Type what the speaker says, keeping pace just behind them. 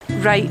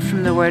right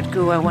from the word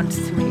go, I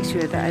wanted to make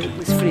sure that I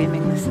was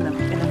framing this in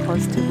a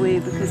positive way,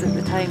 because at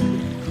the time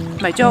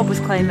my job was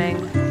climbing,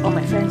 all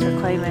my friends were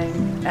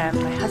climbing,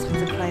 my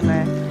husband's a climber,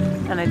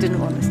 and I didn't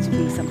want this to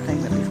be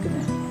something that was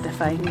going to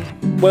define me.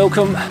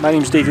 Welcome, my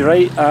name's Davey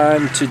Wright,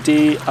 and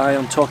today I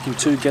am talking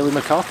to Gilly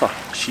McArthur.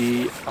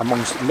 She,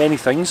 amongst many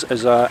things,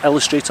 is an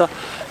illustrator,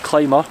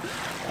 climber,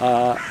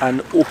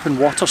 an open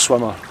water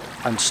swimmer,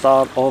 and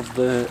star of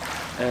the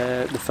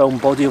film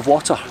Body of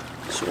Water.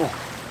 So,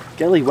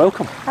 Gilly,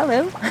 welcome.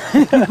 Hello.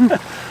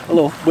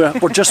 Hello.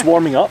 We're just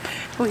warming up.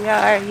 We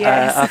are,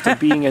 yes. After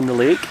being in the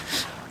lake.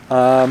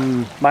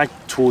 My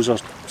toes are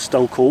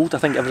still cold. I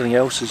think everything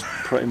else is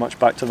pretty much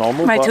back to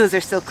normal. My toes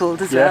are still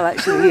cold as well,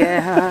 actually.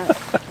 Yeah.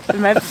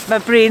 My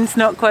brain's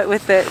not quite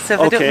with it, so if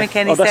I don't make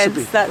any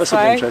sense, that's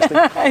why. Interesting.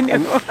 I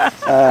know.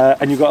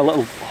 And you've got a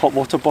little hot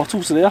water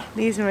bottles there.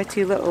 These are my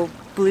two little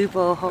blue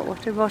ball hot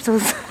water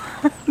bottles.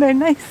 They're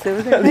nice though.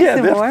 They're nice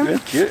and warm. They're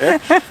cute. Yeah.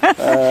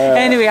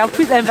 Anyway, I'll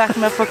put them back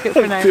in my pocket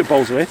for now. Put your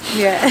balls away.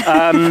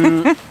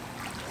 Yeah.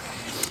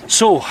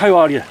 So, how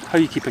are you? How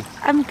are you keeping?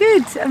 I'm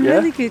good. I'm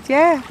really good.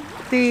 Yeah.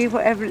 Day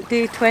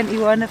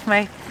 21 of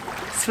my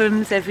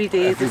swims every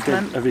day this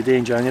month. Every day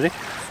in January.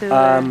 So,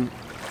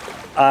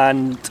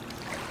 and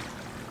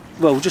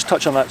well, we'll just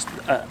touch on that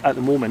at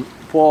the moment.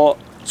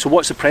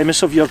 What's the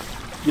premise of your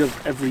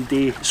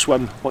everyday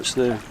swim?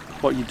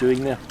 What are you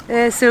doing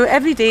there? So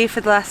every day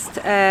for the last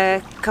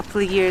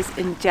couple of years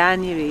in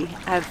January,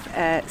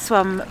 I've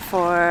swum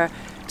for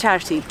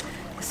charity.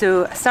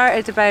 So I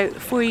started about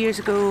 4 years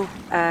ago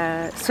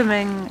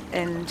swimming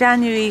in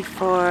January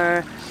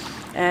for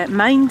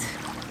Mind,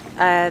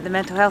 the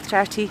mental health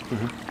charity,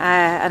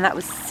 and that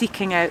was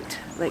seeking out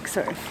like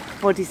sort of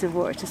bodies of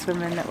water to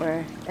swim in that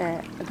were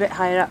a bit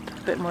higher up,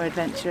 a bit more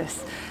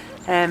adventurous.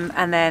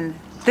 And then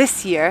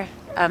this year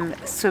I'm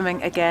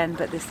swimming again,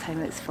 but this time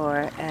it's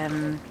for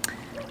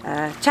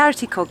a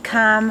charity called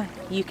CAM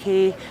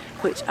UK,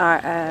 which are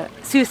a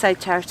suicide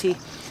charity,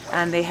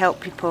 and they help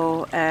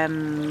people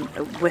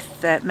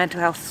with mental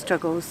health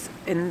struggles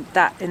in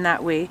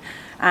that way.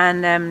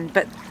 And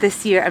but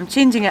this year I'm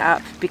changing it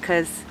up,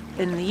 because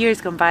in the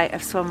years gone by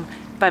I've swum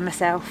by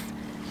myself,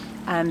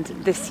 and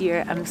this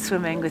year I'm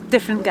swimming with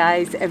different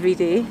guys every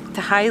day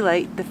to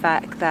highlight the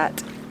fact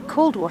that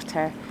cold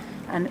water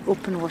and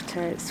open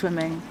water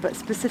swimming, but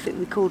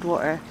specifically cold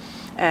water,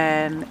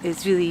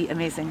 is really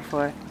amazing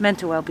for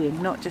mental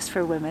well-being, not just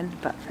for women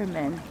but for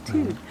men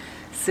too.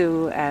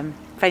 So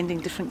finding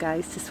different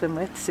guys to swim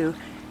with. So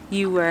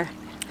you were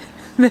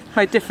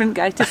my different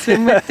guy to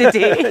swim with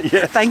today.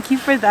 Yes. Thank you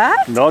for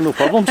that. No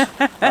problems.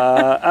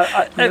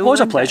 It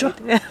was a pleasure.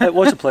 It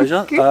was a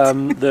pleasure.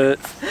 It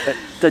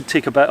did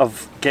take a bit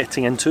of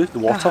getting into the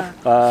water,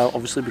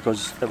 obviously,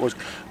 because it was.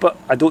 But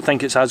I don't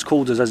think it's as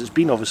cold as it's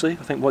been. Obviously,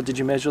 I think. What did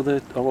you measure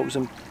what was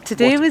in?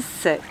 Today was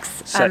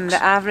 6, and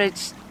the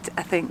average,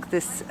 I think,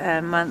 this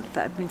month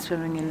that I've been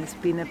swimming in has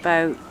been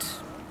about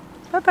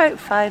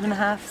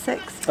 5.5,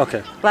 6.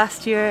 Okay.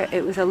 Last year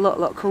it was a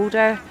lot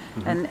colder,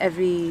 and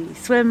every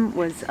swim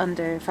was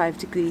under 5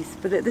 degrees.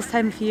 But at this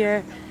time of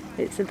year,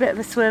 it's a bit of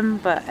a swim,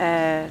 but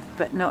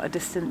not a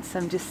distance.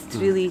 I'm just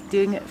really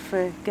doing it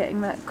for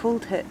getting that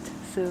cold hit.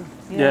 So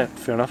yeah,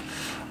 fair enough.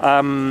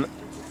 And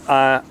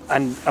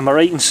am I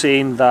right in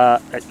saying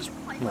that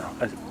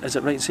is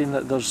it right in saying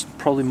that there's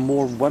probably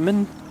more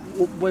women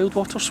wild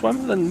water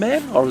swim than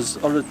men, or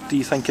do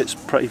you think it's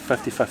pretty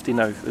 50-50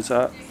 now? Is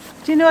that?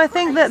 Do you know, I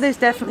think that there's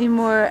definitely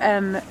more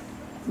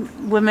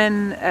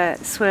women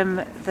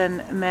swim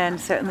than men,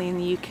 certainly in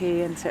the UK,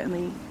 and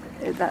certainly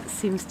that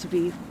seems to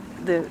be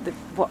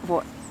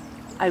what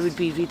I would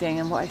be reading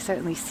and what I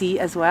certainly see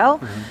as well.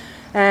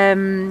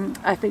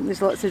 I think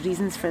there's lots of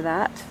reasons for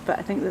that, but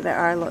I think that there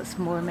are lots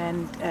more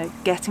men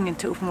getting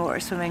into open water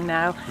swimming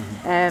now.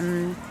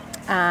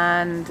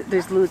 And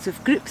there's loads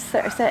of groups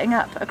that are setting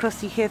up across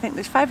the UK. I think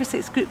there's 5 or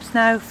 6 groups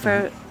now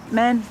for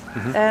men.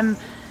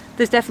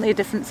 There's definitely a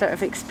different sort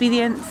of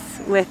experience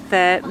with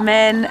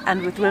men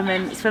and with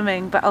women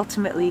swimming, but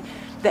ultimately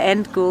the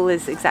end goal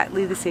is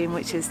exactly the same,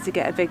 which is to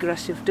get a big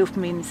rush of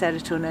dopamine,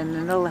 serotonin,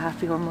 and all the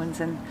happy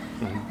hormones, and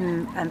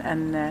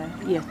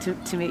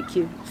to make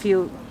you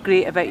feel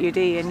great about your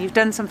day. And you've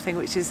done something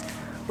which is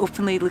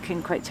openly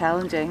looking quite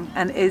challenging,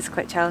 and is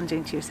quite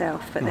challenging to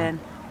yourself, but then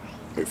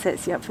it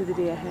sets you up for the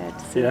day ahead.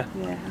 So,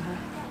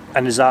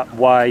 And is that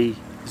why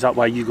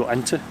you got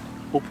into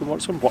open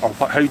water swim?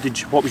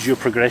 What was your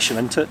progression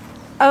into it?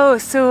 Oh,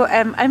 so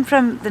I'm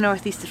from the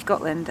northeast of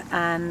Scotland,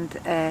 and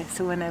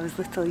so when I was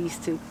little I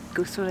used to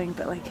go swimming,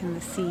 but like in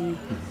the sea,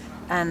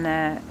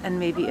 and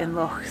maybe in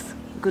lochs,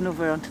 going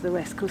over onto the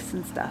west coast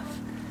and stuff.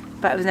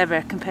 But I was never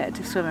a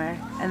competitive swimmer,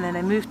 and then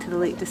I moved to the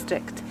Lake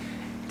District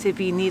to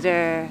be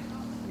nearer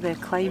the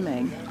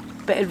climbing,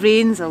 but it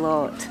rains a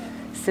lot.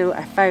 So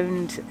I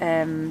found,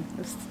 I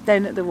was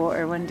down at the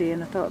water one day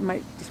and I thought it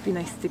might just be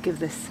nice to give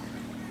this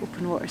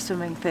open water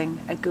swimming thing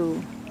a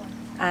go.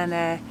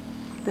 And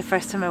the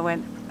first time I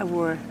went, I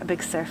wore a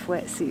big surf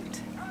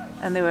wetsuit,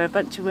 and there were a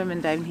bunch of women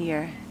down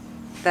here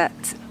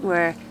that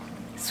were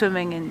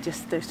swimming in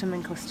just their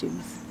swimming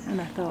costumes. And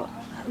I thought,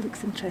 that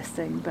looks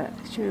interesting, but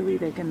surely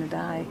they're going to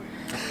die.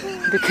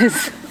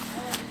 Because,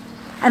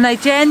 and I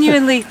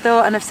genuinely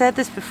thought, and I've said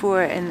this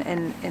before in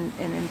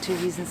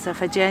interviews and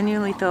stuff, I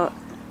genuinely thought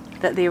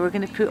that they were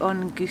going to put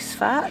on goose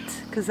fat,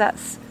 because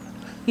that's,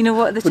 you know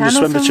what, the When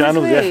channel they swim the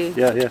channel, way.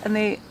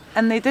 yeah.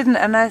 And they didn't,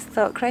 and I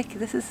thought, crikey,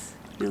 this is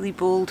really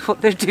bold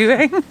what they're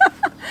doing.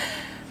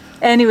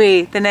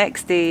 Anyway, the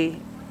next day,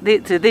 they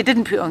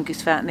didn't put on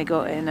goose fat, and they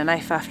got in, and I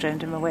faffed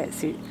around in my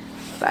wetsuit.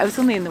 But I was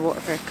only in the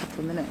water for a couple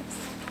of minutes.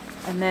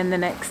 And then the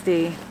next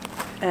day,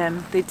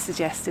 they'd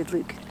suggested,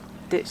 look,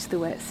 ditch the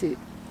wetsuit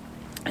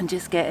and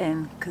just get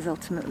in, because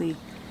ultimately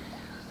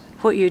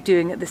what you're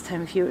doing at this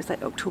time of year, it's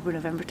like October,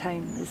 November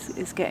time,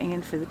 is getting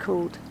in for the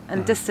cold.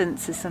 And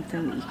distance is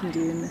something that you can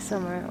do in the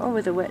summer or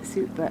with a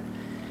wetsuit, but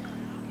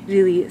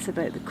really it's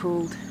about the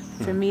cold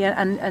for me.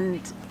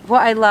 And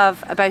what I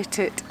love about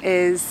it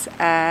is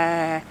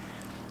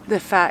the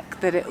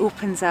fact that it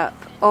opens up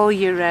all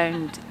year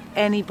round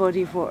any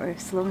body of water,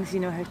 so long as you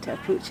know how to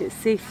approach it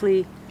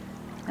safely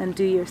and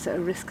do your sort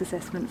of risk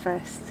assessment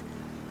first.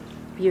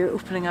 You're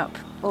opening up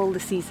all the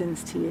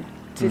seasons to you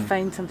to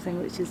find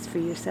something which is for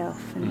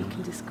yourself, and you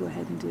can just go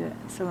ahead and do it.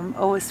 So I'm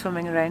always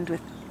swimming around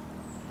with,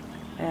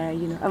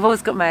 I've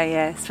always got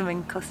my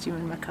swimming costume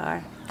in my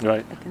car.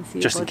 Right. I can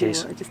see just in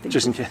case.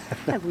 Just in case.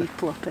 We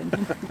plop in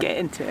and get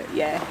into it.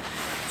 Yeah.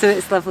 So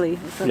it's lovely.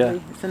 It's lovely.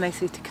 Yeah. It's a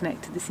nice way to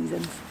connect to the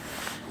seasons.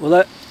 Well,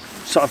 let's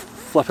sort of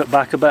flip it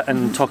back a bit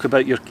and talk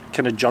about your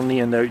kind of journey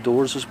in the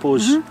outdoors, I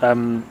suppose.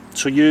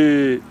 So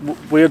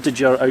where did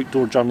your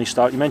outdoor journey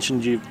start? You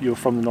mentioned you were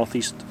from the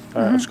northeast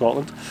of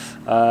Scotland.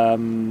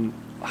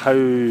 How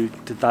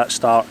did that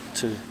start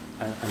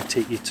and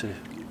take you to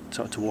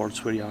sort of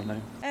towards where you are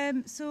now?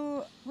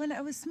 So when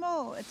I was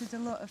small, I did a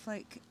lot of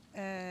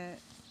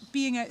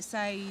being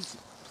outside,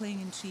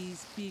 playing in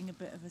trees, being a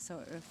bit of a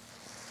sort of,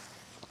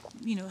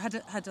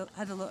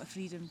 had a lot of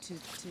freedom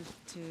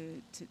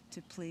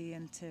to play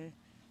and to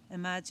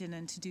imagine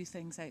and to do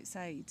things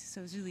outside. So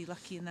I was really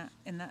lucky in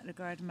that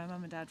regard. My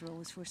mum and dad were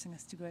always forcing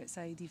us to go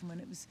outside, even when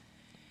it was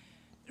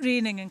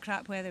raining and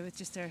crap weather, with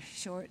just our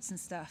shorts and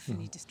stuff,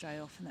 and you just dry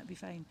off and that'd be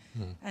fine.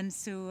 And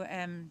so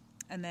and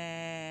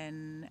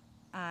then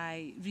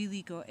I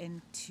really got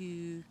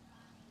into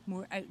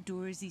more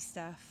outdoorsy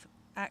stuff,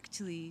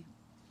 actually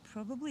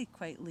probably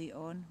quite late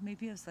on.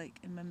 Maybe I was like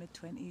in my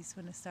mid-20s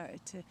when I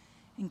started to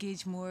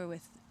engage more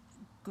with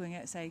going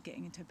outside,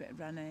 getting into a bit of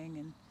running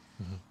and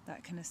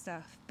that kind of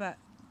stuff. But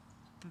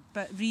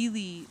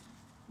really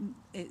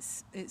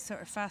it's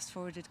sort of fast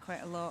forwarded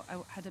quite a lot. I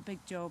had a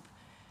big job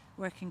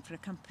working for a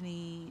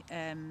company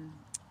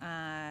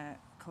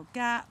called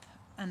Gap,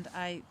 and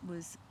I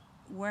was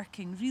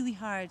working really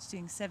hard,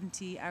 doing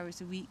 70 hours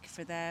a week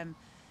for them.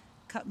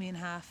 Cut me in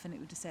half and it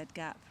would have said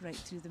Gap right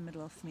through the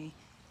middle of me,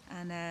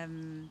 and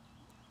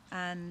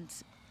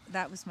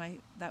that was my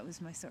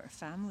sort of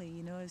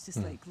family, I was just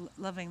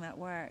loving that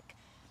work,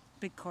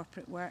 big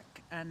corporate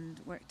work,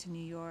 and worked in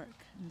New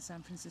York and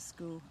San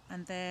Francisco,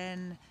 and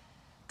then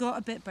got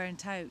a bit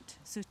burnt out,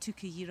 so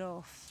took a year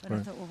off, and I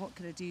thought, well, what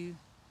could I do?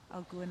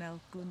 I'll go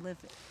and live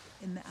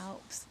in the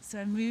Alps. So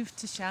I moved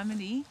to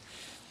Chamonix,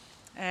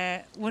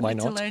 wanted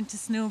to learn to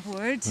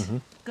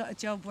snowboard, got a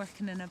job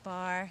working in a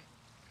bar,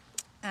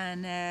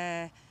 and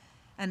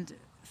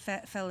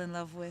fell in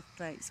love with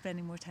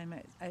spending more time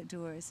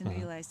outdoors, and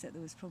realised that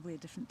there was probably a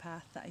different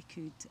path that I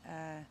could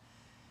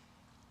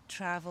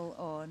travel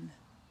on,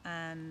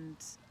 and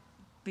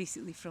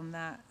basically from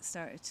that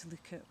started to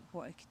look at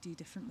what I could do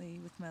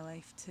differently with my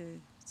life to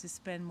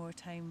spend more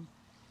time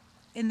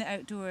in the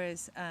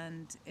outdoors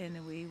and in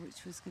a way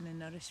which was going to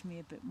nourish me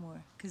a bit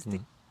more, because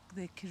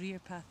the career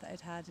path that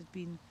I'd had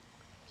been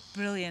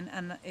brilliant,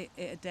 and it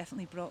had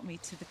definitely brought me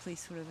to the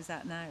place where I was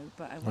at now,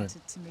 but I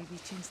wanted to maybe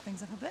change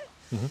things up a bit.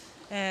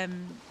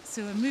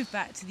 So I moved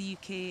back to the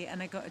UK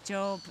and I got a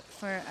job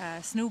for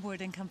a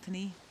snowboarding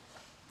company,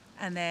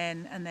 and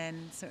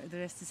then sort of the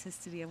rest is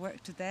history. I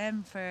worked with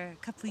them for a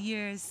couple of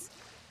years,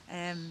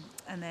 and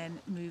then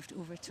moved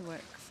over to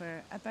work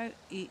for about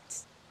 8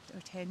 or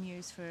 10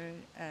 years for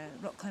a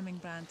rock climbing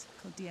brand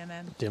called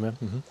DMM.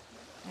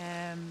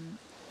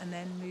 And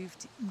then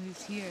moved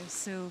here.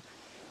 So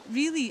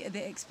really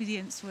the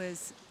experience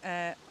was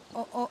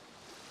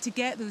to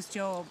get those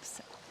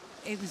jobs.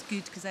 It was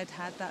good because I'd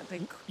had that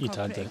big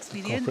corporate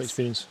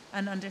experience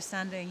and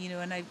understanding,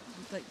 and I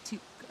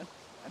took a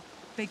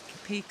big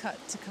pay cut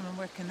to come and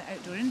work in the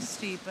outdoor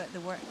industry, but the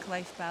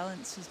work-life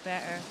balance was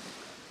better.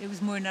 It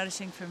was more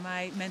nourishing for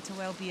my mental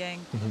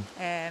well-being,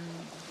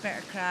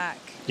 better crack,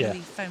 really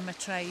found my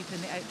tribe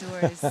in the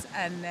outdoors,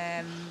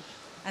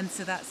 and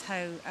so that's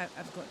how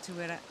I've got to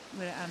where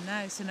I am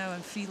now. So now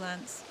I'm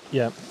freelance,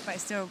 but I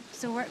still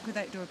work with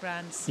outdoor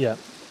brands. But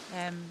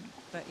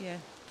yeah.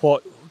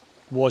 What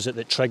was it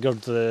that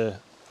triggered the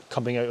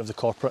coming out of the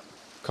corporate,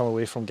 come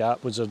away from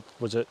Gap? Was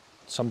it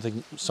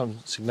something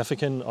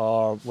significant,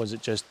 or was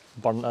it just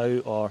burnt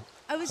out, or?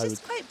 I was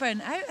just quite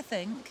burnt out, I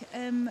think.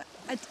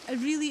 I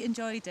really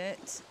enjoyed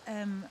it,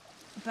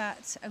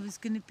 but I was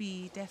going to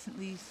be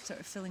definitely sort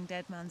of filling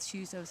dead man's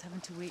shoes. I was having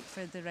to wait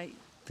for the right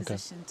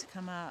position to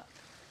come up.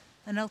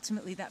 And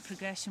ultimately that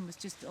progression was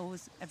just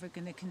always ever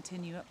going to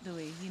continue up the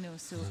way,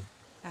 so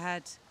I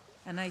had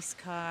a nice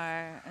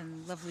car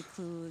and lovely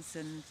clothes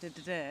and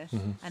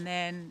and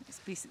then it's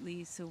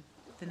basically, so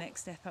the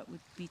next step up would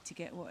be to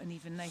get an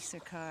even nicer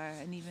car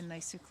and even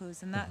nicer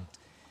clothes, and that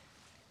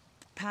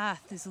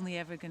path is only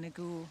ever going to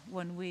go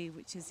one way,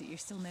 which is that you're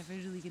still never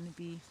really going to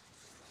be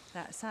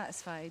that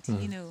satisfied,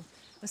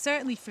 but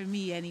certainly for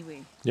me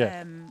anyway.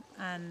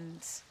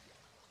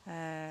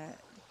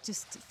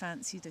 Just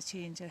fancied a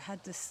change. I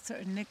had this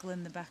sort of niggle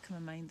in the back of my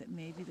mind that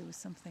maybe there was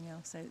something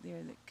else out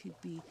there that could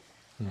be,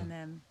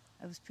 and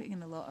I was putting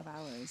in a lot of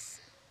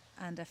hours,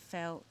 and I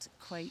felt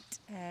quite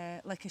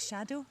like a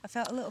shadow. I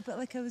felt a little bit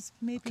like I was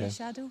maybe a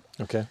shadow.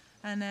 Okay.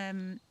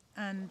 And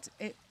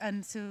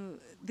so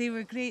they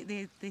were great.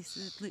 They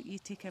said, look,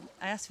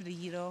 I asked for a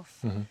year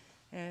off,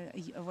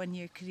 a 1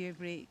 year career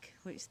break,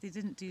 which they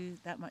didn't do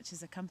that much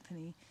as a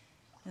company.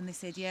 And they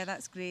said, yeah,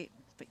 that's great,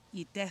 but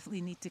you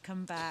definitely need to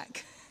come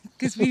back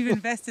because we've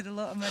invested a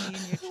lot of money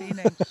in your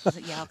training. I was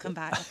like, yeah, I'll come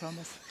back, I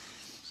promise.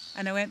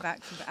 And I went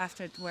back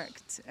after I'd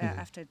worked,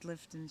 after I'd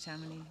lived in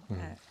Chamonix.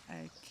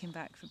 I came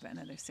back for about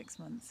another 6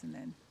 months and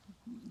then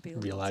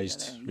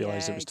realised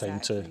it was time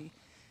to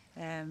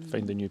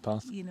find a new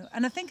path.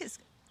 And I think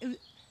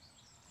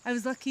I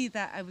was lucky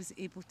that I was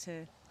able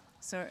to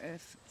sort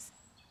of,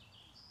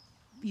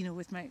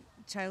 with my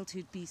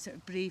childhood, be sort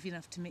of brave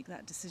enough to make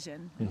that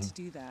decision and to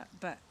do that.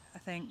 But I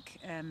think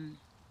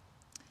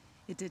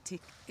it did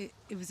take it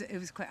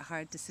was quite a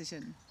hard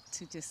decision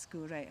to just go,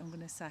 right, I'm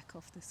going to sack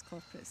off this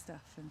corporate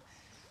stuff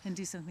and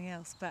do something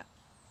else. But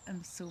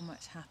I'm so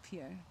much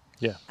happier.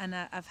 Yeah. And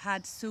I've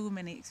had so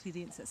many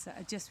experiences that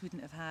I just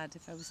wouldn't have had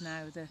if I was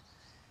now the,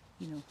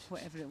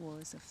 whatever it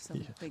was, of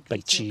some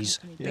big cheese.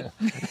 Company,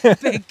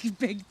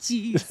 big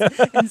cheese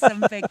in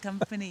some big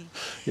company.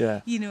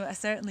 Yeah. I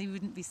certainly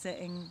wouldn't be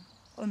sitting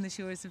on the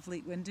shores of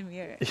Lake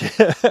Windermere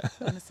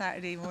on a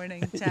Saturday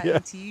morning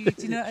chatting to you.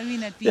 Do you know what I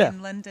mean? I'd be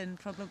in London,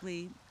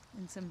 probably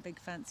in some big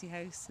fancy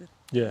house with,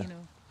 blah,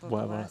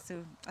 blah, blah.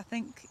 So I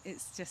think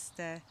it's just,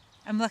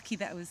 I'm lucky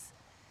that I was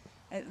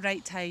at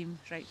right time,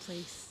 right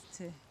place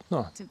to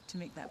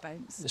make that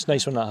bounce. It's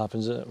nice when that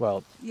happens.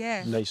 Well,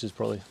 nice is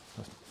probably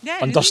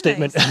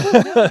understatement. Really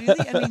nice. No,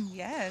 really. I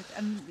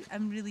mean,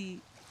 I'm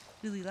really,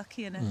 really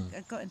lucky, and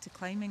I got into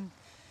climbing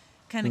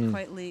kind of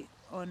quite late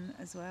on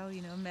as well.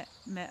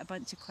 Met a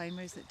bunch of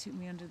climbers that took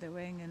me under their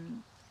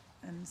wing,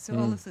 and so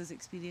all of those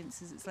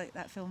experiences. It's like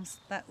that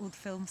old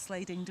film,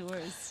 Sliding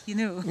Doors.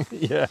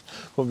 Yeah.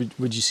 Well,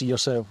 would you see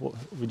yourself?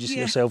 Would you see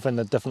yourself in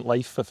a different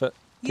life if it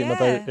came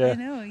about? Yeah, I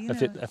know.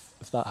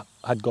 If that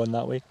had gone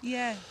that way.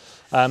 Yeah.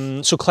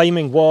 So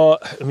climbing,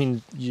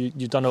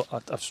 you've done.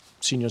 I've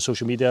seen you on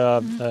social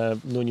media,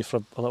 known you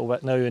for a little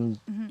bit now, and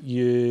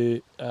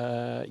you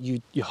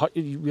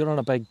were on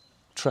a big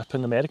trip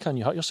in America, and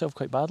you hurt yourself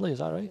quite badly. Is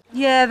that right?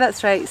 Yeah,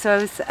 that's right.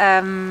 So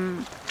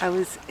I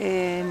was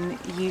in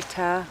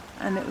Utah,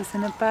 and it was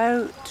in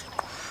about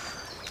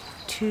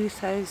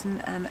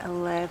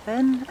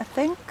 2011, I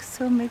think.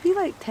 So maybe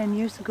like 10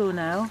 years ago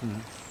now,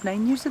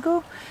 9 years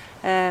ago.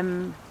 We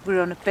were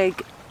on a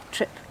big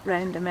trip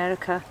around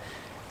America.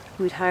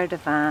 We'd hired a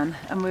van,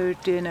 and we were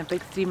doing a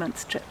big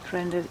 3-month trip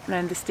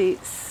around the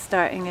States,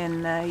 starting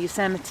in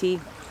Yosemite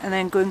and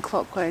then going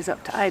clockwise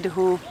up to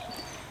Idaho.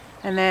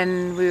 And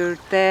then we were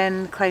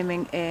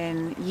climbing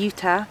in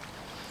Utah.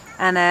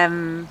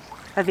 And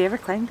have you ever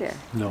climbed there?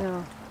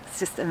 No. It's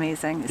just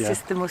amazing. It's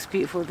just the most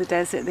beautiful. The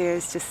desert there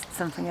is just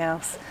something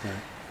else. Yeah.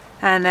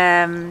 And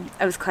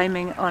I was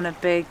climbing on a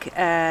big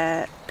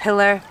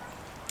pillar.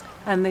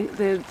 And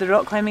the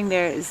rock climbing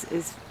there is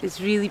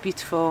really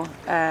beautiful.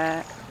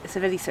 It's a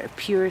very sort of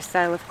pure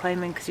style of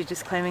climbing, because you're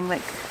just climbing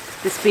like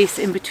the space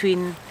in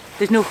between.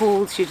 There's no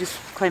holds, you're just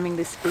climbing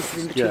the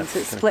spaces in between. Yeah, so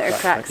it's splitter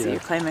cracks that you're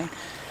climbing.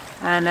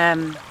 And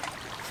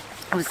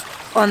I was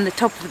on the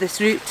top of this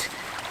route,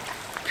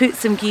 put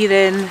some gear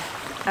in,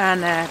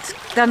 and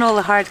done all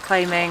the hard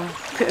climbing,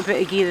 put a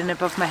bit of gear in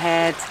above my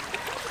head,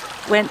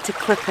 went to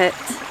clip it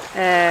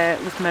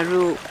with my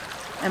rope,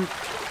 and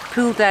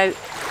pulled out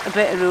a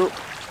bit of rope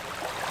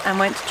and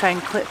went to try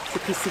and clip the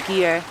piece of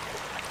gear.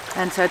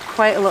 And so I had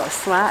quite a lot of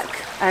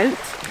slack out,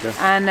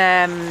 and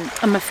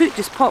my foot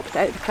just popped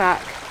out the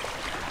crack,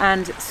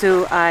 and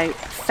so I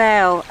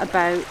fell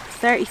about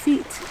 30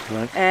 feet.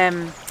 Right. I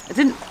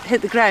didn't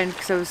hit the ground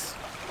because I was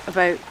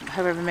about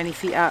however many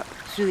feet up.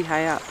 It was really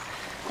high up,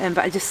 but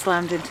I just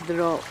slammed into the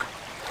rock.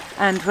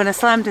 And when I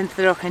slammed into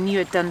the rock, I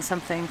knew I'd done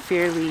something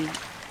fairly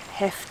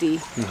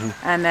hefty,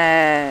 and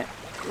there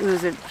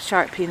was a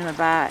sharp pain in my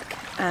back,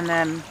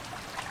 and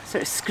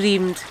sort of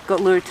screamed,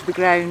 got lowered to the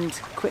ground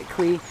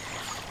quickly.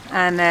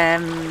 And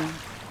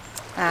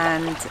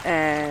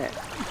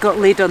got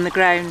laid on the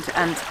ground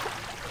and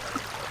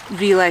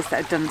realised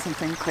that I'd done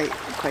something quite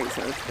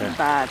sort of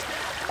bad.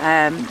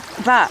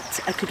 But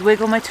I could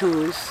wiggle my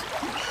toes,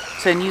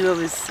 so I knew I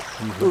was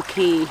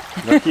okay.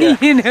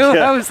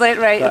 I was like,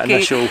 right, that okay.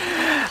 Initial...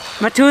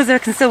 My toes, I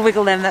can still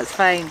wiggle them, that's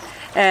fine.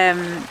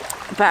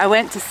 But I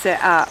went to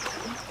sit up,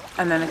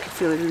 and then I could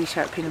feel a really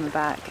sharp pain in my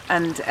back.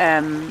 And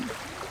the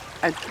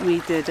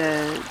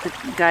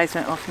guys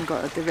went off and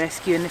got the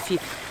rescue. And if you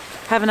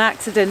have an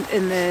accident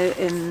in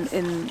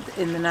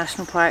the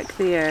national park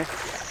there,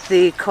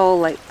 they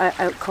call out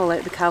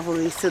the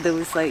cavalry. So there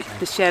was like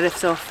the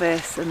sheriff's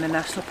office and the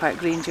national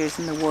park rangers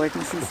and the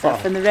wardens and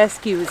stuff. And the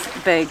rescue was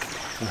big.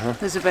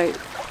 There's about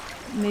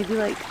maybe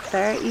like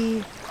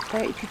 30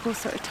 people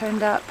sort of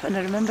turned up, and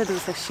I remember there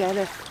was a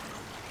sheriff.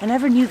 I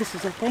never knew this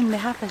was a thing. They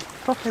have a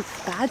proper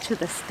badge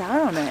with a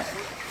star on it.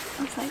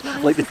 I was like,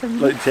 wow, like the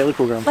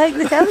teleprogram. Like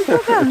the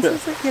teleprogram. So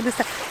it's like, yeah, the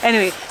star.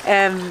 Anyway,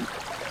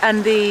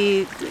 and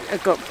they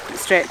got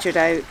stretchered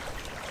out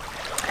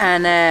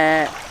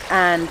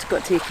and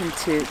got taken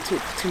to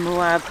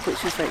Moab,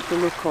 which was like the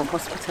local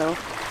hospital.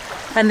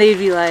 And they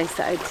realised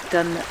that I'd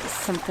done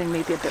something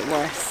maybe a bit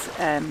worse.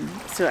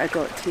 So I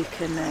got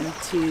taken then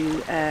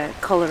to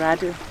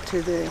Colorado,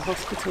 to the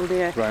hospital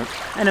there. Right.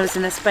 And I was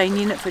in a spine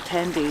unit for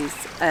 10 days.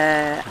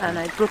 And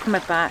I'd broken my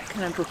back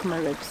and I'd broken my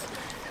ribs.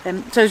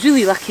 So I was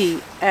really lucky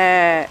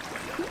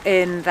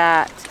in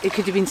that it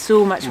could have been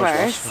so much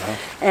worse.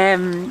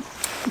 And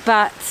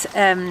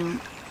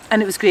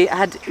it was great. I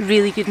had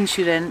really good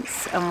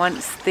insurance. And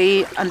once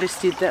they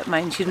understood that my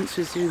insurance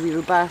was really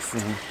robust,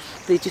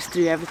 they just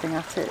threw everything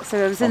at it.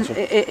 So I was in,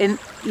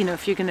 you know,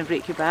 if you're going to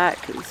break your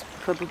back, it was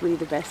probably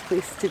the best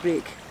place to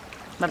break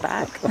my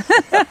back.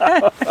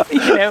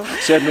 You know.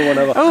 Said no one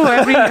ever. Oh,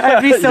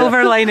 every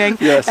silver lining.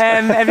 Yes.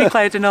 Every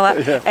cloud and all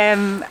that.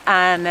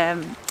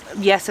 Yeah.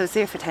 Yes, I was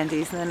there for 10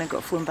 days and then I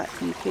got flown back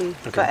to the UK.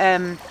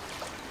 Okay.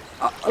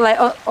 But like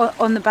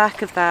on the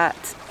back of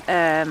that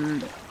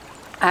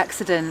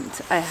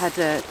accident, I had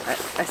a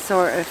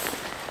sort of,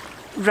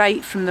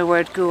 right from the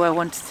word go, I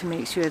wanted to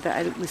make sure that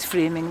I was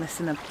framing this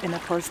in a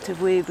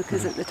positive way,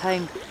 because at the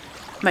time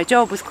my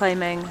job was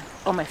climbing,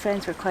 all my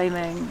friends were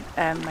climbing,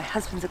 my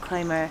husband's a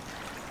climber,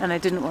 and I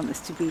didn't want this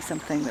to be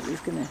something that was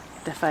going to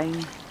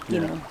define,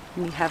 you know,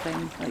 me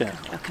having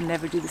like I can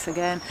never do this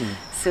again.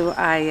 So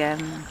I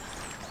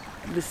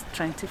was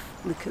trying to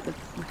look at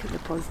the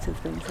positive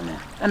things in it,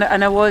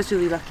 and I was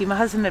really lucky. My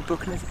husband had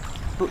broke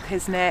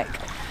his neck.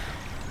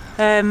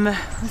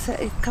 Was it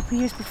a couple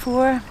of years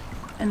before?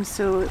 And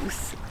so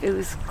it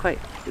was quite,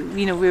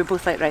 you know, we were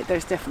both like, right,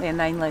 there's definitely a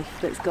 9 life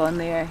that's gone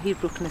there. He'd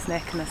broken his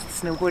neck in a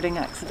snowboarding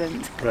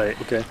accident. Right,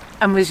 okay.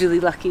 And was really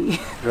lucky.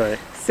 Right.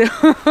 So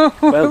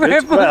well, we're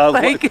good. both Well,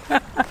 like...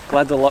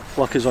 glad the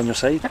luck is on your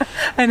side.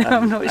 I know,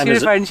 I'm not sure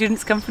if our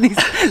insurance company's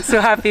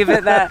so happy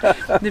about that.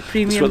 The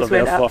premiums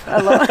went up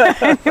a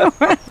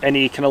lot.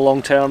 Any kind of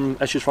long-term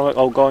issues from it?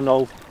 All gone,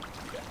 all?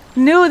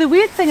 No, the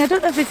weird thing, I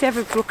don't know if it's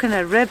ever broken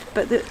a rib,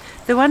 but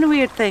the one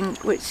weird thing,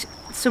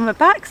 so my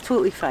back's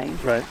totally fine.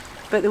 Right.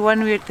 But the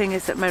one weird thing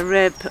is that my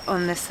rib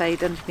on this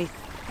side underneath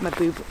my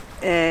boob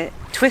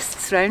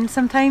twists round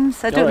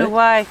sometimes. I don't know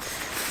why.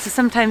 So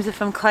sometimes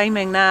if I'm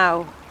climbing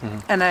now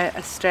and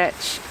I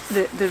stretch,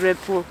 the rib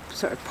will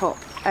sort of pop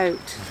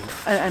out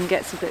and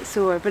gets a bit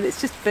sore. But it's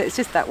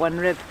just that one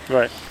rib.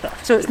 Right.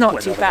 So it's not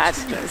too bad.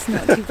 It's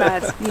not too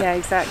bad. Yeah,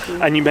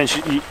 exactly. And you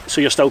mentioned, so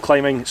you're still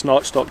climbing. It's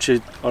not stopped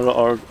you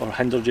or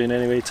hindered you in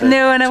any way to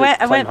No, and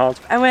hard?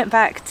 I went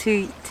back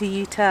to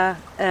Utah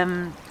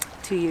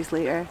 2 years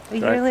later, a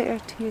year later,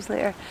 2 years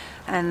later,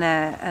 and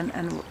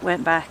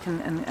went back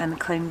and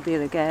climbed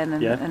there again,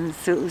 and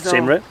so it was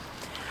same route.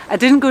 I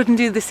didn't go and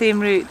do the same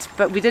route,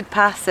 but we did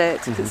pass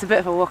it. It's a bit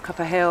of a walk up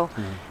a hill,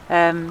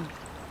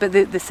 but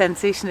the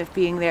sensation of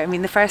being there. I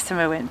mean, the first time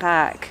I went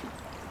back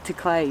to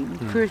climb,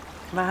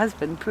 my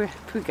husband, poor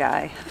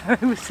guy, I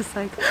was just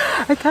like,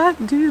 I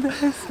can't do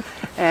this.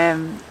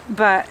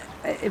 But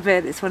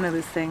it's one of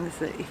those things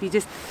that if you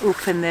just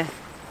open the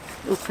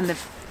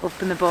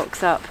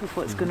box up of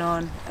what's going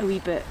on a wee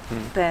bit,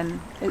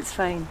 then it's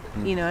fine,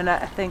 you know. And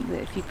I think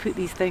that if you put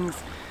these things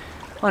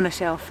on a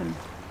shelf and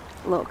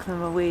lock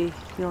them away,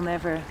 you'll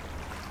never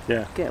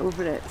get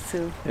over it.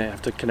 So you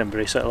have to kind of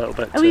embrace it a little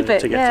bit to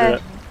get through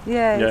it.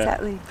 Yeah,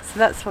 exactly. So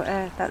that's what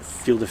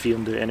feel the fear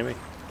and do it anyway.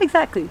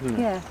 Exactly.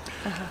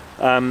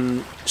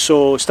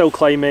 So still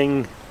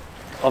climbing,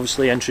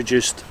 obviously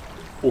introduced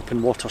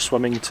open water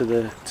swimming to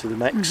the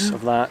mix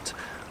of that.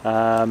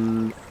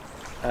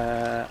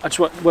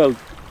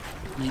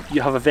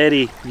 You have a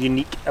very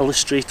unique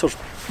illustrative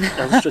is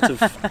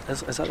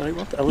that the right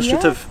word?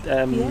 Illustrative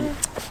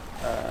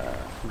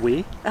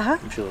way.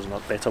 I'm sure there's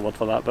not a better word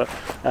for that, but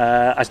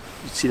I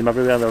see them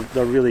everywhere.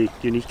 They're really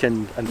unique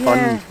and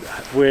fun.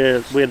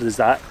 Where does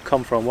that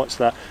come from? Was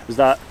that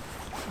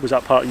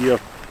part of your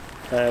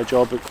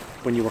job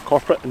when you were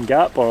corporate in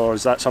Gap, or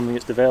is that something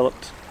that's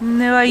developed?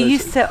 No, I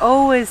used to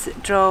always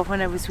draw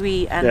when I was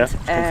wee, and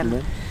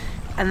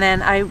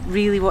then I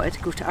really wanted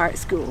to go to art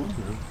school,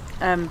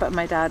 but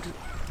my dad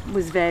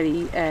was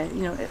very,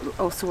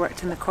 also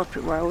worked in the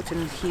corporate world,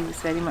 and he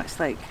was very much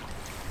like,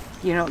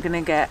 you're not going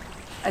to get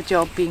a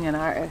job being an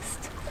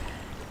artist.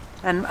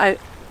 And I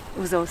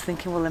was always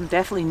thinking, well, I'm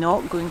definitely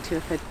not going to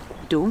if I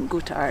don't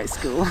go to art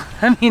school.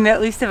 I mean, at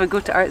least if I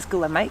go to art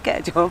school, I might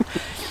get a job.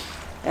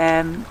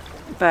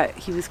 But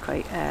he was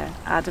quite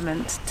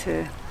adamant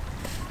to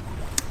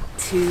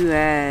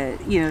to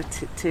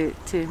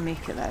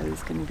make it that I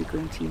was going to be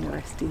going to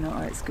university, not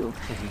art school,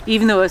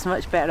 even though I was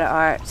much better at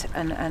art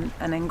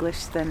and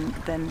English than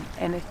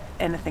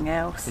anything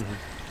else.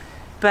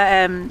 But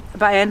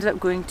I ended up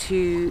going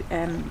to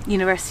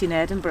university in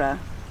Edinburgh,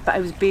 but I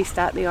was based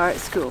at the art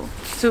school,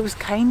 so it was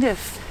kind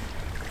of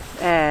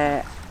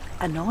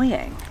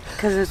annoying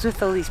because I was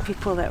with all these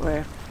people that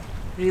were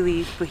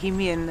really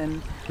bohemian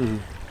and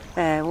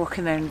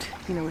walking around,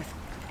 with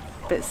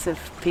bits of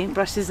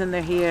paintbrushes in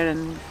their hair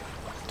and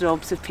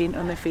daubs of paint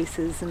on their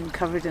faces and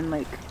covered in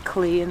like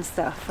clay and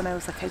stuff, and I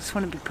was like, I just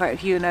want to be part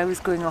of you. And I was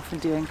going off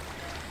and doing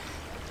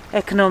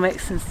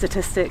economics and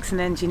statistics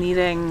and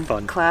engineering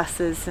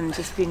classes and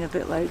just being a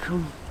bit like,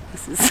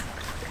 this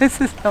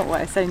is not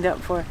what I signed up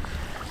for.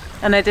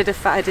 And I did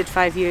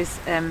 5 years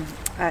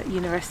at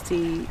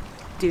university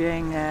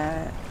doing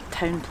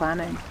town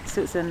planning,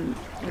 so it's an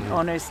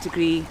honours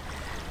degree,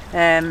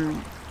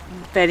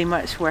 very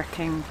much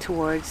working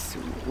towards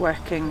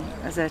working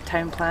as a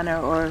town planner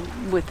or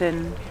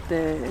within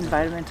the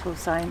environmental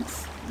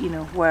science,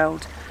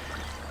 world,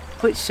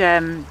 which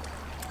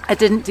I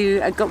didn't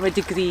do. I got my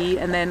degree,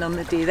 and then on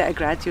the day that I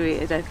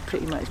graduated, I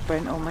pretty much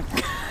burnt all my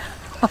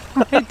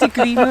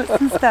degree notes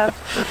and stuff.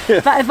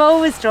 But I've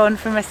always drawn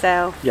for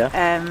myself,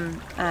 and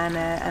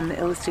the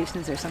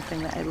illustrations are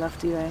something that I love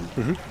doing,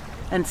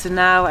 and so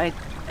now I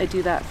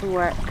do that for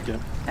work,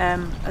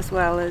 as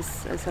well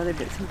as other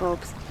bits and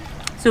bobs.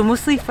 So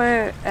mostly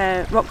for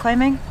rock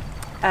climbing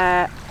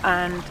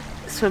and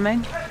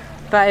swimming,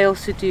 but I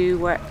also do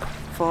work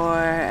for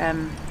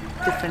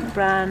different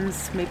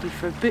brands, maybe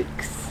for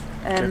books,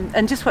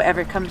 and just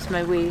whatever comes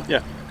my way.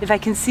 If I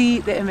can see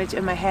the image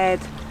in my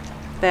head,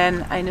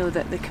 then I know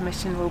that the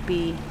commission will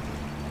be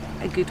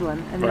a good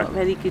one. I'm not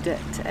very good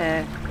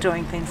at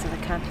drawing things if I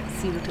can't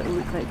see what it will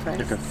look like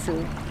first. So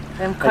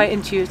I'm quite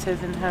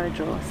intuitive in how I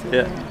draw. So,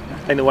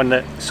 I think the one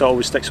that sort of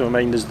always sticks in my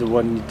mind is the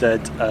one you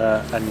did,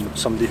 and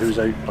somebody who was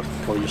out, or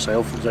probably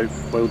yourself, was out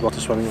wild water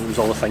swimming, and it was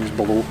all the things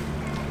below.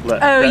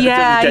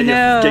 I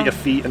know. Get your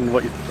feet and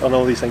and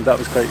all these things. That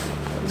was quite.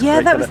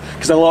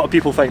 Because a lot of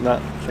people think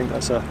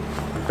that's a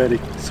very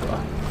sort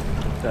of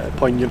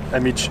poignant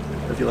image,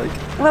 if you like.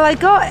 Well,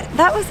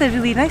 that was a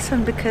really nice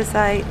one because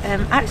I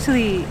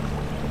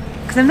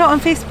because I'm not on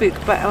Facebook,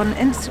 but on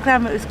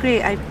Instagram it was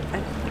great. I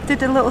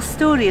did a little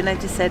story and I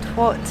just said,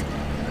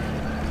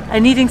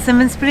 I'm needing some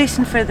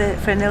inspiration for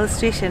an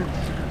illustration.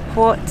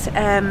 What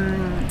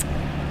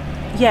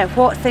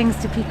things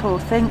do people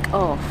think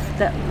of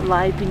that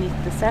lie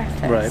beneath the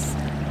surface?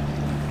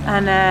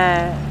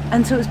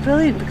 And so it was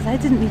brilliant because I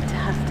didn't need to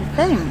have to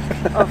think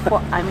of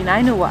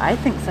I know what I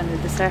think's under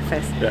the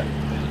surface. But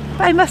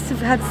I must have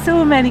had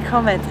so many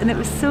comments, and it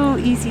was so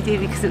easy,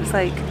 Davey, because it was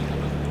like,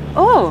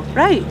 oh,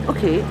 right,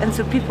 okay. And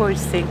so people were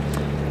just saying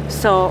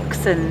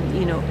socks and,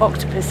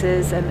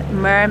 octopuses and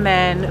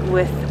mermen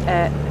with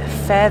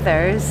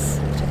feathers,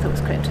 which I thought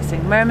was quite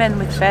interesting. Mermen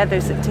with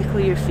feathers that tickle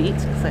your feet.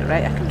 I was like,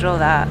 right, I can draw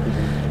that.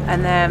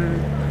 And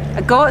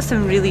I got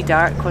some really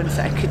dark ones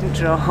that I couldn't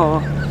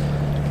draw.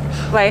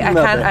 Like,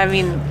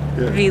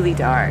 really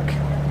dark.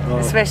 Oh.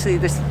 Especially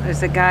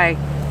there's a guy,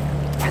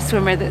 a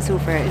swimmer that's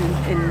over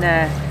in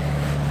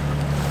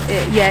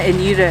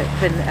Europe,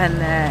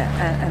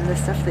 and the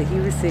stuff that he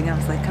was saying, I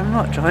was like, I'm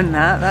not drawing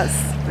that. That's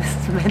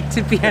meant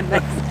to be a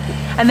nice.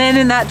 And then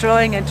in that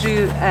drawing, I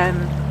drew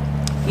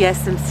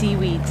some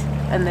seaweed,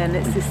 and then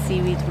it's this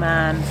seaweed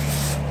man,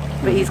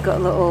 but he's got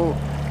a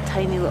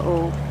tiny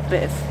little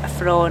bit of a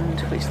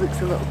frond, which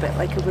looks a little bit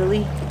like a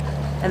willy,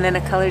 and then I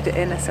coloured it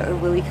in a sort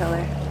of willy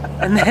colour,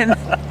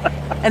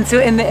 and so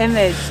in the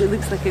image it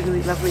looks like a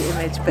really lovely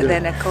image, but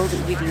then I called it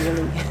Weedy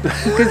Willy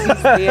because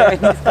he's there and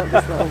he's got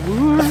this little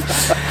woo,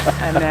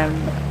 and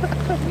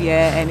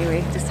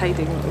anyway, just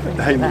hiding little things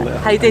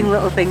hiding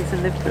little things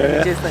in the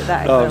images like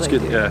that. Oh, it's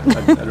good. I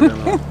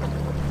remember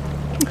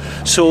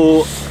that.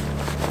 So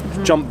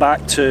jump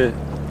back to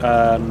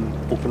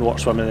open water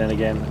swimming then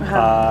again.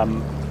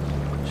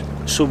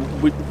 So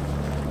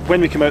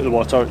when we came out of the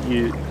water,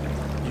 you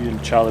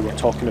and Charlie were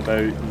talking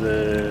about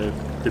the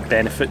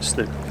benefits,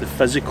 the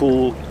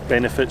physical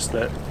benefits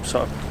that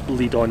sort of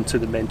lead on to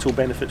the mental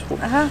benefits.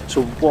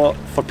 So what,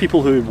 for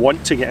people who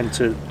want to get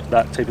into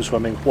that type of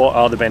swimming, what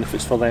are the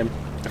benefits for them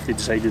if they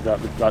decided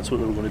that's what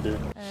they were going to do?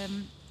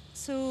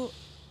 So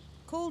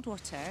cold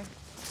water,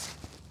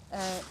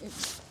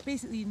 it's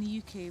basically in the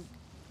UK,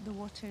 the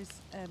water's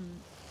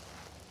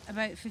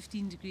about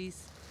 15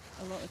 degrees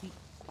a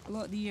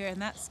lot of the year, and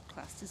that's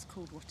classed as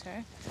cold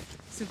water.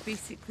 So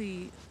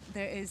basically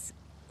there is,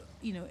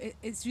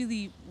 it's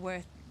really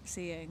worth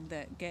saying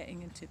that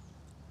getting into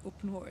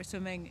open water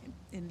swimming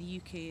in the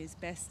UK is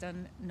best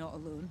done not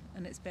alone,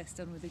 and it's best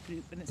done with a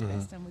group, and it's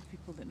best done with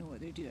people that know what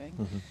they're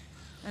doing.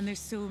 And there's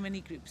so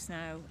many groups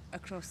now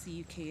across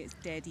the UK, it's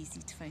dead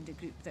easy to find a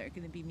group that are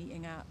going to be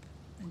meeting up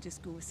and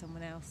just go with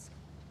someone else.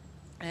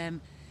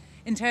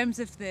 In terms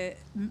of the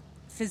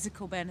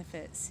physical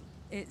benefits,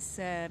 it's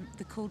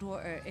the cold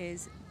water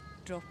is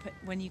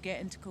when you get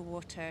into cold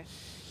water,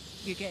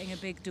 you're getting a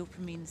big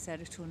dopamine,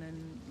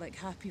 serotonin, like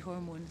happy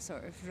hormone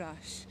sort of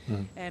rush.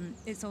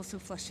 It's also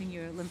flushing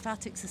your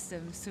lymphatic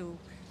system. So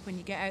when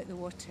you get out the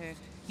water,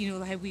 you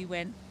know how we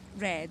went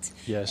red.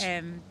 Yes.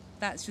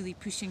 That's really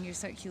pushing your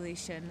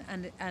circulation,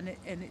 and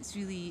it's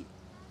really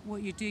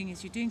what you're doing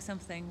is you're doing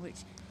something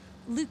which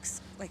looks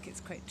like it's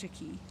quite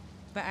tricky,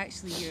 but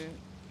actually you're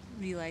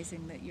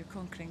realising that you're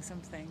conquering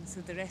something.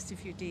 So the rest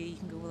of your day you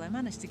can go, well, I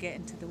managed to get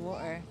into the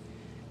water,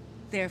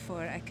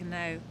 therefore I can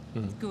now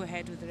go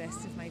ahead with the rest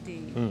of my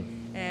day.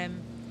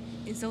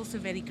 It's also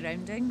very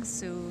grounding,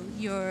 so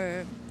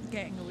you're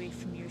getting away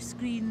from your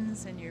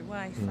screens and your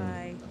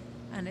Wi-Fi,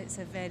 and it's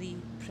a very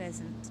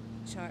present,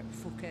 sharp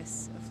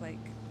focus of like,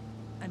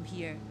 I'm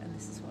here and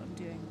this is what I'm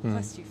doing.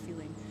 Plus you're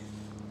feeling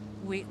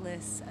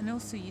weightless, and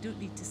also you don't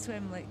need to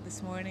swim. Like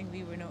this morning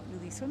we were not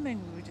really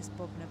swimming, we were just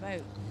bobbing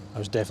about. I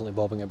was definitely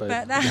bobbing about.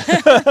 But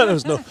that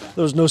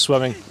there was no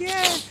swimming.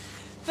 Yeah,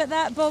 but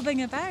that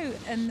bobbing about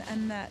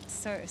and that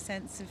sort of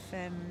sense of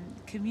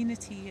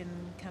community and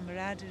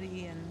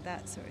camaraderie and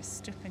that sort of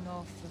stripping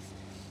off of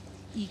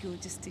ego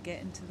just to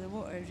get into the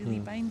water really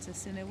binds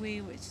us in a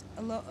way which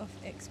a lot of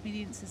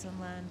experiences on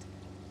land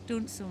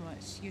don't so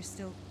much. You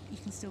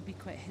can still be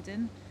quite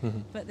hidden,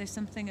 but there's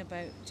something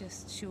about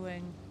just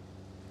showing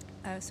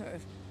a sort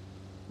of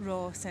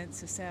raw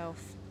sense of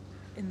self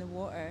in the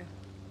water,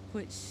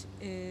 which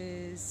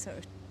is sort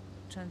of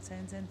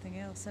transcends anything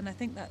else. And I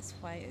think that's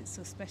why it's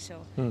so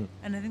special.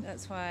 And I think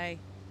that's why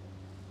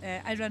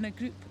I run a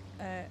group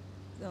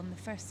on the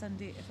first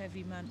Sunday of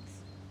every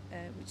month,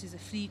 which is a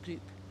free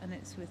group, and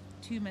it's with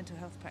 2 mental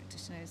health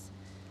practitioners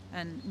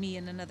and me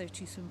and another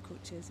 2 swim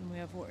coaches, and we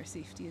have water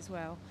safety as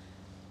well.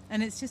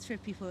 And it's just for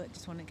people that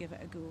just want to give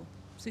it a go.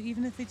 So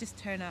even if they just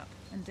turn up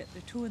and dip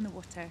their toe in the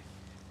water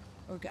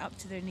or get up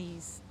to their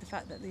knees, the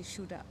fact that they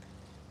showed up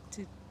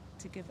to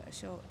give it a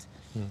shot.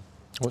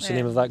 What's the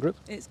name of that group?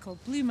 It's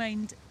called Blue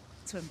Mind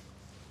Swim.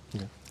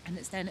 Yeah. And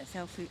it's down at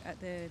Felfoot at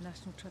the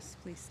National Trust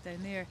place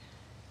down there.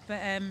 But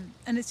and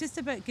it's just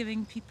about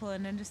giving people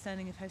an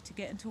understanding of how to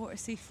get into water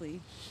safely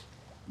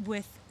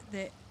with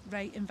the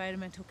right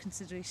environmental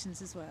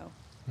considerations as well.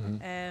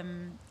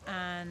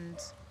 And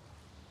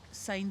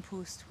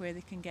signpost where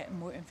they can get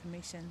more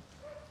information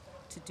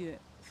to do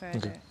it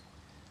further.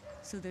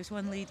 So there's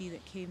one lady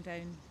that came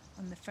down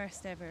on the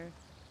first ever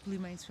Blue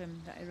Mind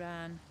Swim that I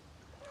ran,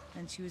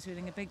 and she was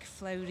wearing a big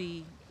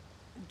flowery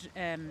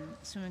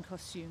swimming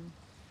costume,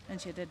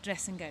 and she had a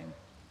dressing gown,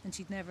 and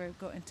she'd never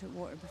got into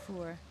water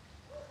before.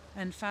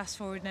 And fast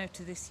forward now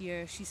to this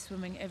year, she's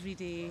swimming every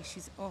day,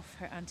 she's off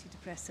her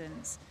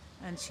antidepressants,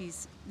 and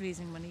she's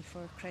raising money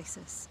for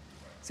Crisis.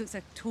 So it's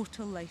a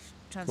total life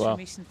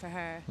transformation for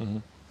her.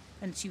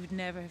 And she would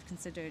never have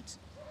considered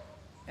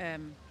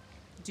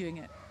doing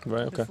it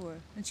before.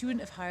 And she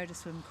wouldn't have hired a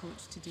swim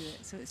coach to do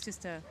it. So it's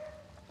just a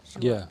show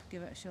up,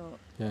 give it a shot.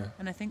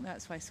 And I think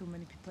that's why so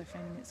many people are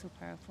finding it so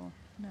powerful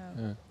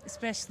now.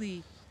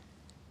 Especially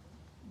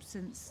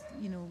since,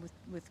 you know,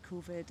 with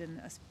COVID and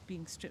us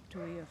being stripped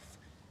away of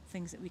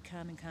things that we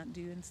can and can't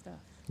do and stuff.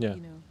 You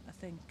know, I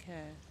think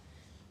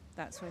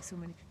that's why so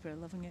many people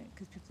are loving it,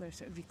 because people are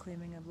sort of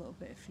reclaiming a little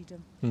bit of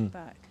freedom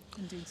back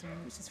and doing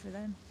something which is for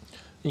them.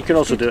 You can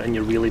also do it in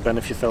your wheelie bin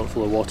if you fill it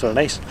full of water and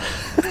ice.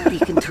 You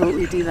can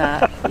totally do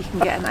that. You can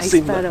get an ice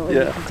barrel and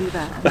you can do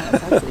that, and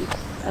that's absolutely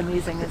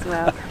amazing as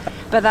well.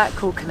 But that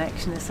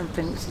co-connection is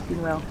something which has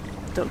been well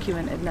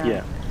documented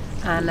now.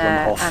 And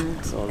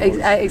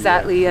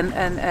exactly,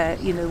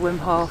 and you know, Wim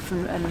Hof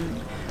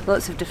and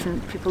lots of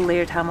different people,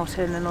 Laird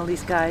Hamilton and all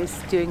these guys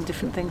doing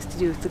different things to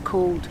do with the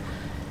cold.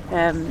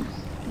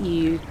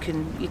 You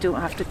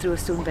don't have to throw a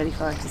stone very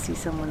far to see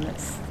someone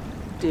that's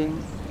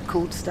doing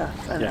cold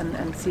stuff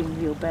and seeing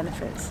real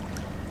benefits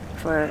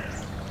for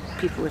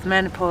people with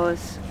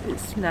menopause.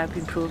 It's now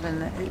been proven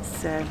that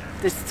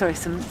there's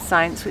some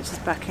science which is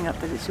backing up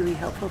that it's really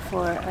helpful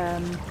for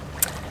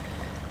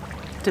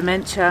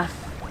dementia,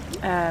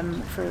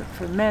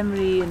 for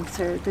memory, and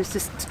so there's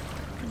just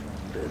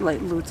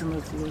like loads and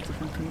loads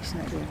of information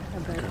out there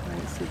about why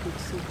it's so good.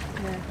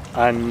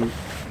 So And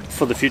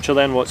for the future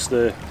then, what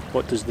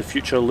does the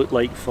future look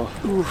like for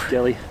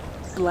Gilly?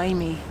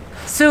 Blimey.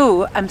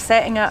 So I'm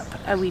setting up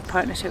a wee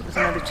partnership with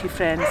another 2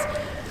 friends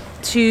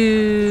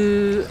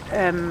to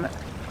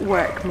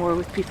work more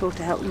with people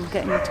to help them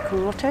getting into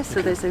cool water.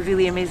 So there's a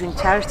really amazing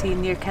charity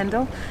near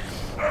Kendal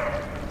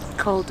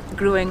called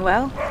Growing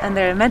Well, and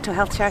they're a mental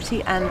health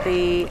charity, and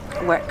they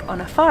work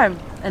on a farm,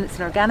 and it's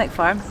an organic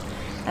farm,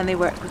 and they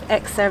work with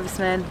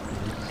ex-servicemen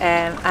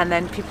and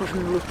then people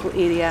from the local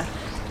area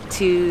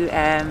to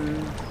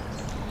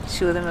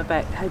show them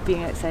about how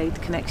being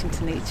outside, connection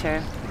to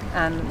nature,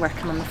 and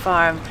working on the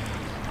farm.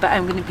 But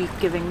I'm going to be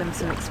giving them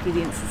some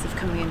experiences of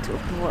coming into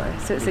open water.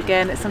 So it's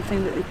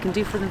something that they can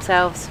do for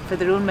themselves, for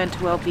their own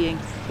mental well-being.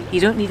 You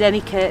don't need any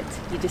kit,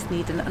 you just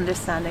need an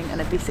understanding and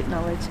a basic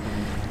knowledge.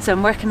 So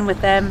I'm working with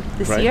them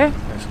this year,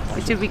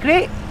 which will be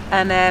great,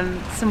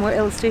 and some more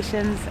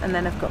illustrations, and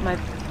then I've got my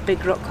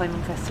big rock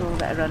climbing festival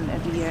that I run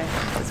every year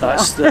as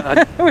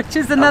well, which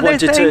is another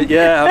thing.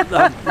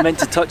 I meant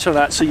to touch on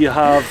that. So you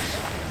have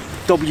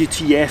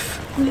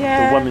WTF,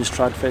 the Women's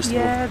Trad Festival.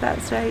 Yeah,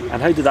 that's right.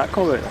 And how did that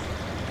come about?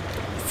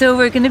 So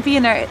we're going to be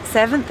in our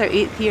 7th or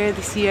 8th year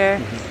this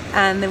year,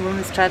 and the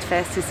Women's Trad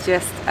Fest is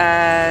just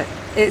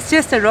it's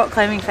just a rock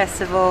climbing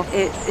festival.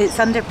 It's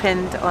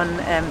underpinned on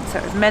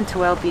sort of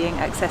mental well-being,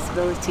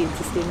 accessibility and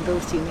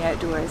sustainability in the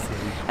outdoors,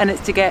 and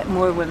it's to get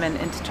more women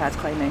into trad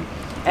climbing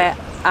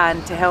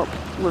and to help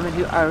women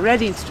who are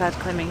already into trad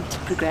climbing to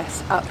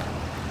progress up,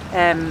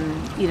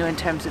 you know, in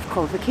terms of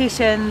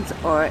qualifications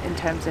or in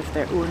terms of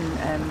their own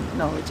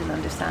knowledge and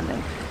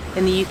understanding.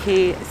 In the UK,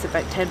 it's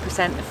about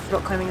 10% of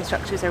rock climbing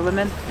instructors are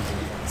women.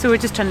 So we're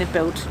just trying to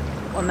build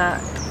on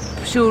that,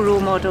 show role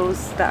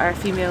models that are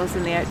females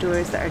in the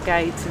outdoors, that are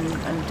guides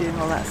and doing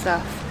all that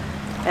stuff.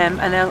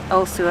 And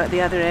also at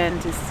the other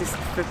end is just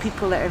for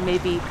people that are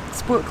maybe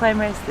sport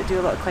climbers that do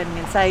a lot of climbing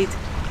inside.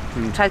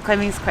 Trad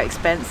climbing is quite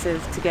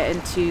expensive to get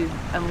into,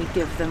 and we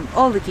give them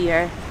all the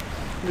gear.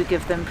 We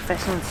give them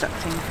professional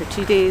instructing for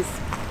 2 days,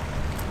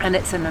 and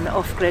it's in an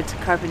off-grid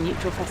carbon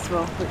neutral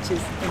festival, which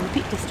is in the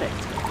Peak District.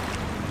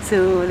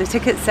 So the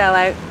tickets sell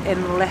out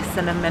in less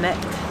than a minute.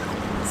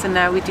 So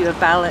now we do a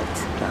ballot,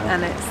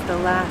 and it's the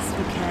last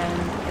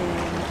weekend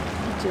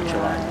in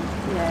July.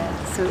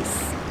 Yeah, so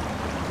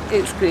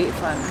it's great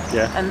fun.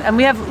 Yeah. And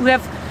we have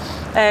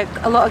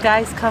a lot of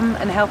guys come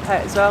and help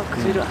out as well,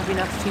 because we don't have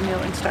enough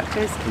female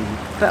instructors.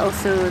 But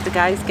also the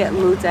guys get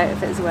loads out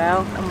of it as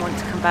well and want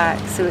to come back.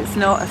 So it's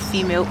not a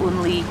female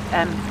only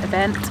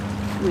event.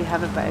 We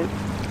have about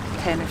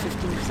 10 or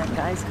 15%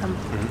 guys come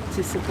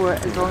to support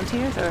as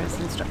volunteers or as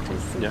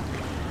instructors. So,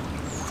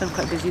 so I'm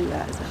quite busy with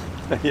that as well.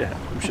 Yeah,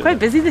 I'm sure. Quite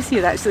busy this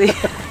year actually.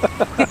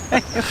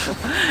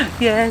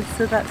 Yeah,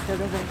 so that's the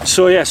other thing.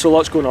 So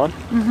lots going on.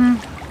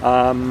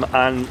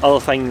 And other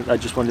thing I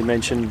just wanted to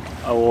mention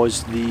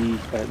was the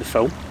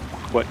film,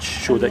 which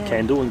showed at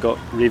Kendal and got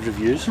rave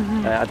reviews.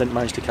 I didn't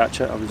manage to catch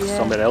it. I was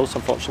somewhere else,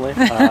 unfortunately.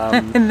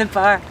 In the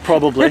bar.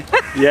 Probably,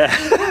 yeah.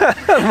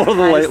 More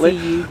than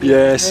likely.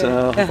 Yes,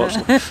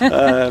 unfortunately.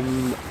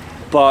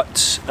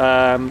 But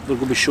they're going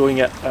to be showing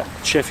it at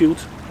Sheffield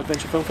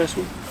Adventure Film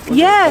Festival.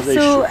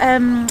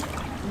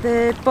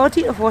 The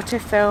Body of Water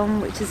film,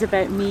 which is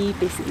about me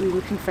basically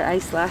looking for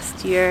ice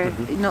last year,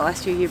 not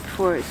last year, year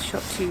before, it's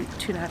shot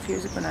 2.5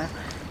 years ago now,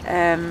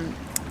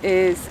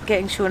 is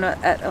getting shown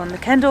on the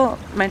Kendal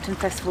Mountain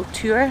Festival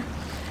tour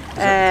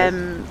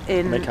in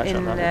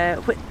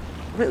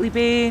Whitley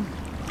Bay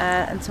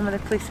and some other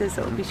places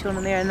that will be shown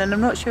on there. And then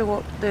I'm not sure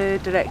what the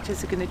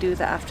directors are going to do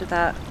with it after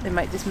that. They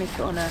might just make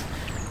it on a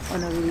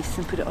release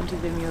and put it onto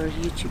Vimeo or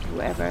YouTube or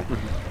whatever.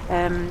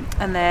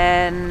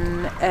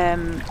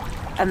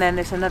 And then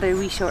there's another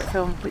wee short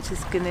film which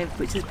has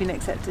been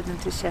accepted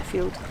into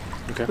Sheffield,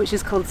 which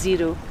is called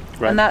Zero,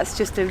 and that's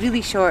just a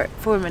really short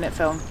 4-minute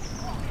film,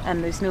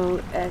 and there's no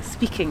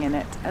speaking in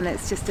it, and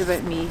it's just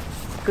about me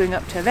going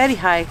up to a very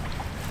high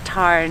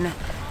tarn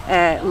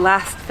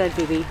last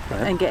February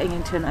and getting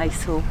into an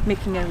ice hole,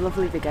 making a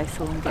lovely big ice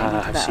hole and getting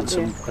into that. I've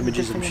seen some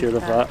images, I'm sure,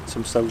 of that,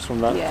 some stills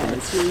from that. Yeah,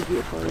 it's really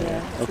beautiful.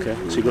 Okay,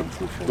 so you got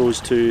those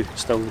two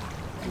still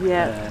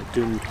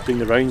doing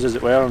the rounds, as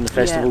it were, on the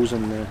festivals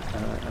and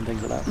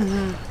things like that.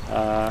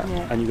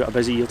 And you've got a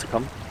busy year to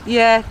come.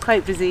 Yeah,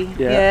 quite busy.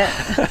 Yeah.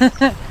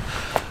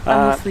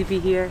 I'll mostly be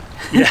here.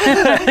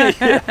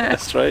 Yeah,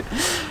 that's right.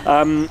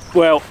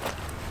 Well,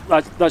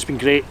 that's been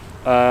great.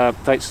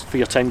 Thanks for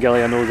your time,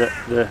 Gilly. I know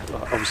that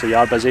obviously you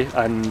are busy,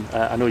 and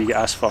I know you get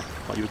asked for,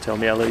 what you were telling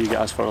me earlier, you get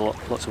asked for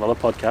lots of other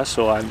podcasts,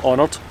 so I'm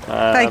honoured.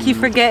 Thank you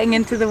for getting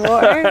into the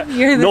water.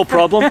 No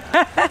problem.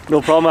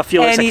 No problem. I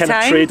feel it's a kind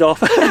of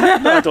trade-off.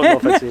 I don't know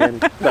if it's any.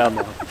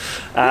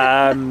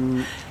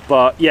 No.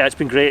 But yeah, it's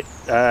been great.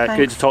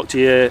 Great to talk to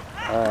you.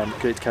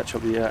 Great to catch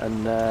up with you,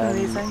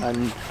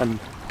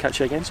 and catch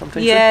you again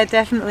sometime soon. Yeah,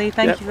 definitely.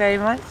 Thank you very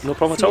much. No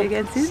problem at all. See you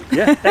again soon.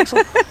 Yeah,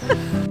 excellent.